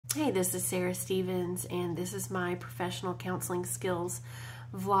Hey, this is Sarah Stevens, and this is my professional counseling skills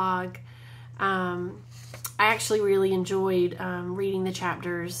vlog. I actually really enjoyed reading the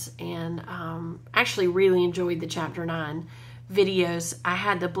chapters, and actually really enjoyed the Chapter 9 videos. I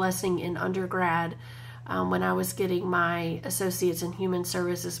had the blessing in undergrad when I was getting my Associates in Human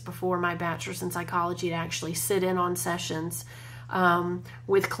Services before my Bachelor's in Psychology to actually sit in on sessions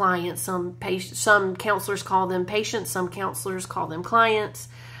with clients. Some counselors call them patients, some counselors call them clients.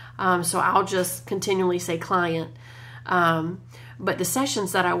 So I'll just continually say client. But the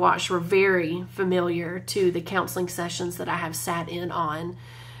sessions that I watched were very familiar to the counseling sessions that I have sat in on.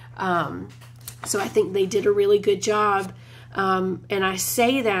 So I think they did a really good job. And I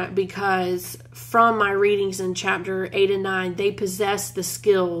say that because from my readings in chapter 8 and 9, they possessed the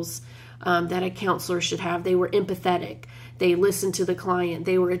skills that a counselor should have. They were empathetic. They listened to the client.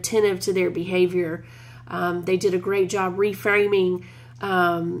 They were attentive to their behavior. They did a great job reframing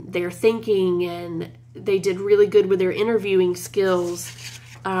their thinking, and they did really good with their interviewing skills.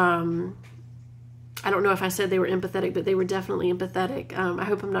 I don't know if I said they were empathetic, but they were definitely empathetic. I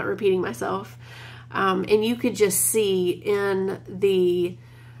hope I'm not repeating myself. And you could just see in the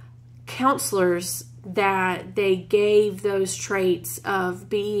counselors that they gave those traits of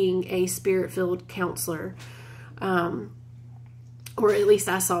being a spirit-filled counselor. Or at least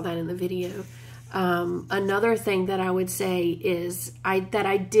I saw that in the video. Another thing that I would say is that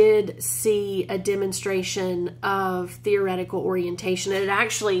I did see a demonstration of theoretical orientation. And it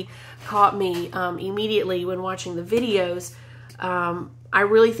actually caught me immediately when watching the videos. I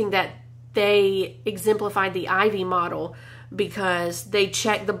really think that they exemplified the Ivy model because they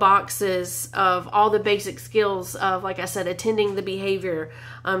checked the boxes of all the basic skills of, like I said, attending the behavior.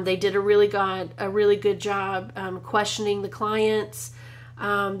 They did a really good job questioning the clients.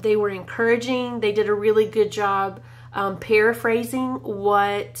 They were encouraging. They did a really good job paraphrasing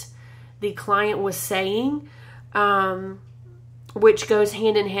what the client was saying, which goes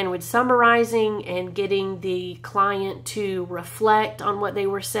hand in hand with summarizing and getting the client to reflect on what they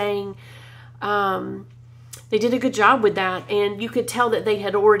were saying. They did a good job with that, and you could tell that they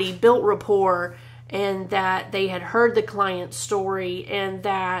had already built rapport and that they had heard the client's story, and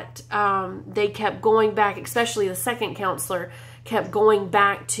that they kept going back, especially the second counselor kept going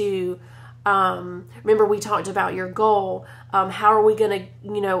back to, remember we talked about your goal, how are we going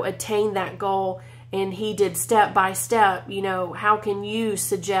to, attain that goal? And he did step by step, how can you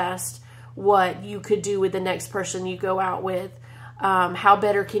suggest what you could do with the next person you go out with? How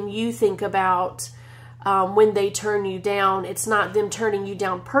better can you think about when they turn you down? It's not them turning you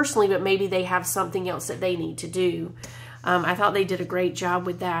down personally, but maybe they have something else that they need to do. I thought they did a great job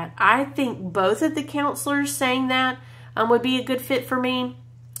with that. I think both of the counselors saying that would be a good fit for me.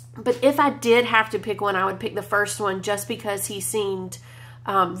 But if I did have to pick one, I would pick the first one just because he seemed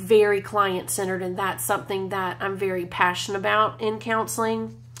very client-centered, and that's something that I'm very passionate about in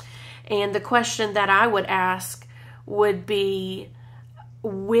counseling. And the question that I would ask would be,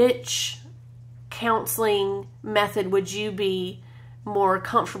 which counseling method would you be more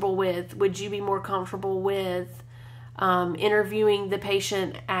comfortable with? Would you be more comfortable with interviewing the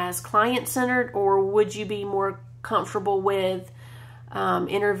patient as client-centered, or would you be more comfortable with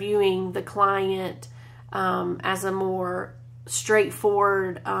interviewing the client as a more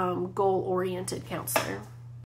straightforward, goal-oriented counselor?